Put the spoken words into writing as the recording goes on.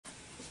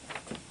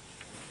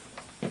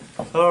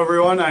Hello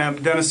everyone, I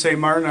am Dennis St.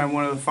 Martin. I'm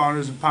one of the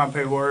founders of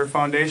Pompe Warrior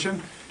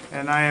Foundation,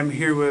 and I am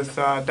here with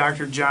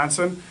Dr.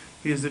 Johnson.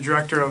 He is the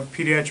Director of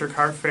Pediatric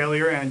Heart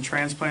Failure and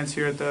Transplants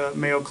here at the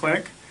Mayo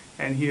Clinic,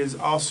 and he is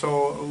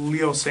also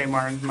Leo St.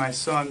 Martin, my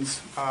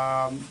son's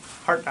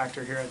heart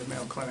doctor here at the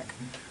Mayo Clinic.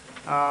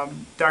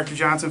 Dr.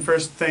 Johnson,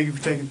 first, thank you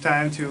for taking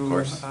time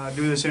to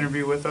do this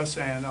interview with us,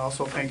 and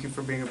also thank you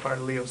for being a part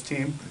of Leo's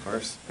team. Of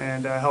course.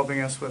 And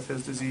helping us with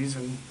his disease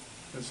and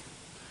his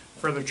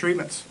further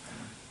treatments.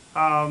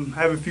 I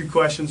have a few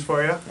questions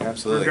for you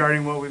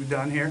regarding what we've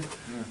done here.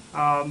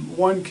 Yeah.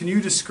 One, can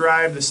you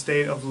describe the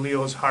state of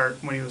Leo's heart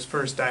when he was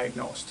first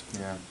diagnosed?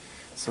 Yeah.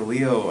 So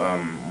Leo,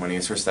 when he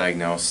was first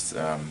diagnosed,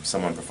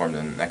 someone performed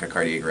an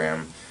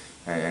echocardiogram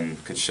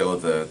and could show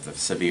the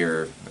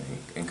severe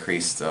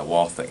increased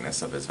wall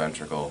thickness of his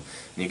ventricle.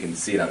 And you can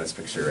see it on this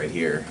picture right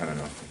here. I don't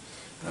know if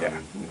you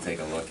can take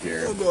a look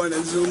here. We'll go ahead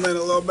and zoom in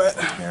a little bit.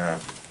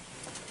 Yeah.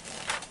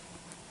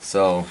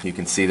 So you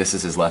can see this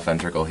is his left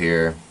ventricle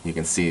here. You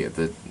can see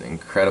the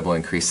incredible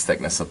increased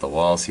thickness of the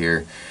walls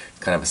here.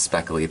 Kind of a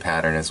speckly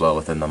pattern as well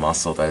within the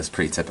muscle that is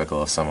pretty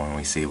typical of someone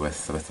we see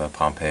with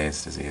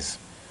Pompe's disease.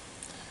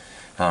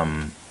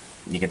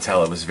 You can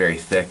tell it was very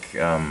thick,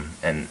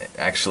 and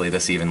actually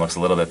this even looks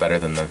a little bit better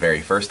than the very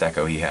first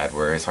echo he had,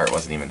 where his heart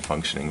wasn't even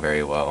functioning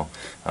very well.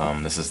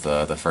 This is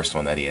the first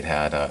one that he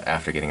had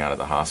after getting out of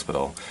the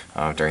hospital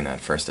during that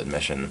first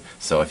admission.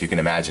 So if you can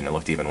imagine, it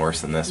looked even worse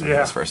than this when he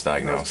was first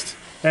diagnosed.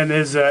 And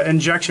his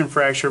injection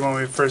fracture when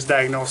we first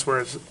diagnosed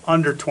was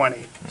under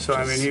 20. So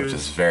I mean,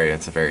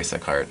 it's a very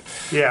sick heart.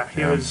 Yeah,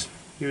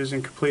 he was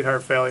in complete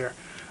heart failure.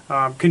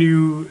 Can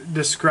you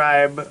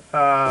describe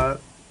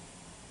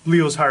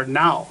Leo's heart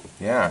now?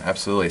 Yeah,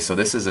 absolutely. So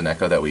this is an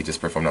echo that we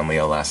just performed on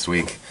Leo last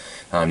week.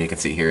 You can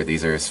see here,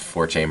 these are his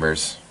 4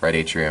 chambers: right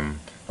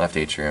atrium, left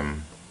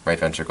atrium, right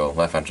ventricle,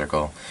 left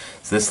ventricle.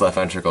 So this left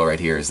ventricle right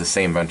here is the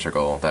same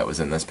ventricle that was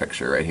in this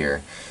picture right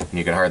here. And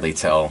you can hardly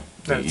tell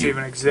that it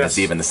even exists. It's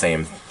even the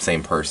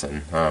same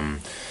person.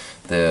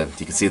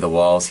 You can see the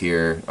walls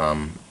here.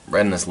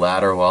 Right in this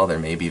lateral wall, there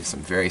may be some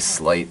very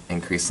slight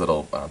increased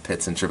little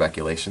pits and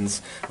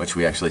trabeculations, which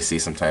we actually see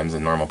sometimes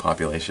in normal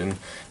population.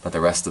 But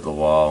the rest of the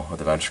wall of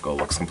the ventricle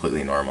looks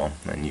completely normal,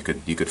 and you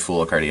could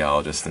fool a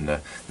cardiologist into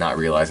not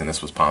realizing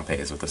this was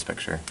Pompe's with this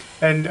picture.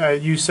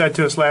 And you said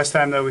to us last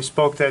time that we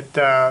spoke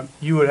that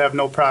you would have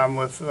no problem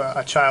with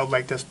a child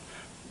like this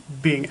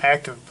being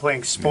active,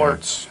 playing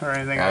sports or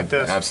anything like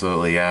this.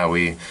 Absolutely, yeah.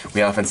 We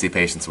often see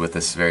patients with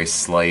this very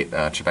slight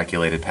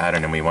trabeculated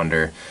pattern, and we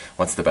wonder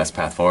what's the best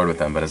path forward with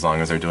them. But as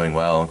long as they're doing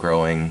well,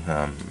 growing,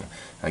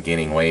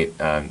 gaining weight,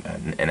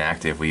 and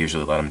active, we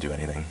usually let them do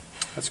anything.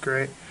 That's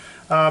great.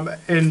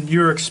 In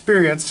your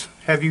experience,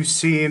 have you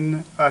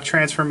seen a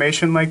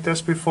transformation like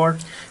this before?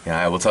 Yeah,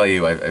 I will tell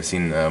you, I've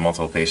seen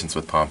multiple patients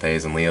with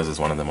Pompe's, and Leo's is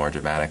one of the more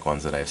dramatic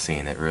ones that I've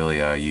seen. It really,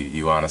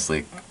 you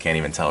honestly can't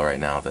even tell right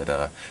now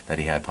that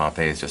he had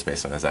Pompe's just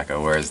based on his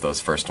echo, whereas those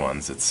first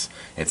ones,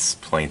 it's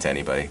plain to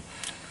anybody.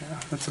 Yeah,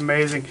 that's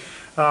amazing.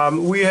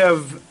 We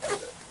have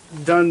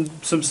done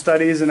some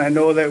studies, and I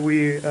know that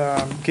we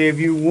gave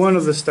you one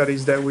of the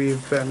studies that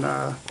we've been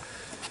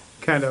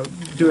kind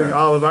of doing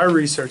all of our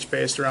research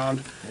based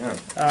around.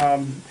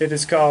 Yeah. It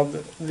is called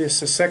the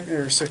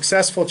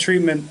Successful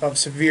Treatment of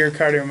Severe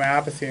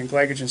Cardiomyopathy and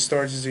Glycogen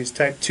Storage Disease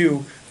Type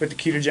 2 with the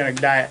Ketogenic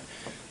Diet.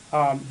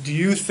 Do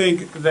you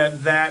think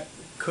that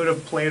could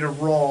have played a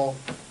role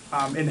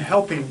in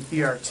helping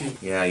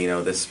ERT?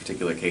 Yeah, this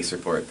particular case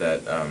report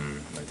that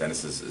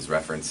Dennis is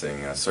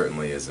referencing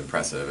certainly is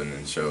impressive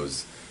and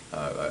shows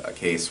a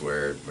case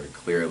where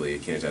clearly a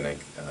ketogenic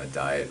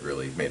diet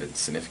really made a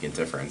significant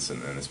difference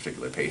in this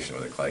particular patient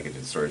with a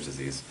glycogen storage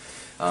disease.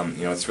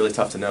 It's really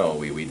tough to know.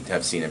 We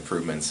have seen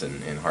improvements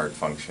in heart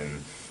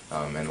function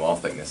and wall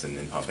thickness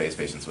in Pompe's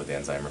patients with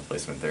enzyme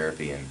replacement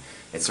therapy, and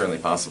it's certainly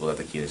possible that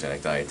the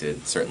ketogenic diet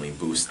did certainly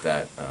boost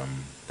that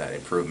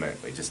improvement.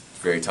 It's just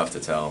very tough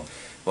to tell.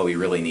 What we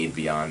really need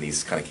beyond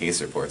these kind of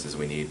case reports is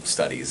we need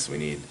studies. We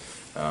need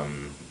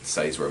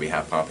studies where we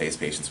have Pompe's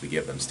patients, we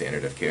give them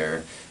standard of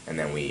care, and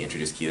then we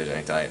introduce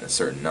ketogenic diet in a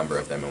certain number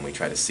of them, and we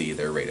try to see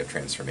their rate of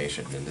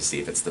transformation and to see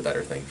if it's the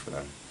better thing for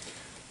them.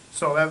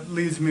 So that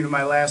leads me to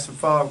my last and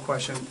follow-up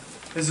question.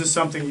 Is this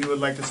something you would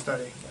like to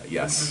study?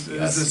 Yes.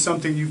 Is this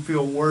something you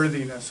feel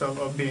worthiness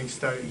of being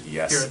studied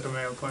here at the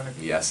Mayo Clinic?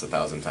 Yes,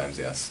 1,000 times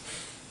yes.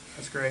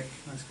 That's great.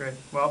 That's great.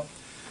 Well,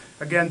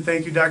 again,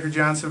 thank you, Dr.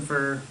 Johnson,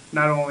 for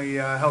not only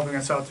helping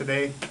us out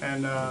today,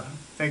 and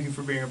thank you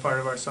for being a part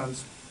of our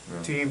son's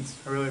team.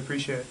 I really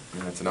appreciate it.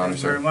 Yeah, it's an honor,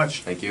 sir. Thank you very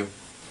much. Thank you.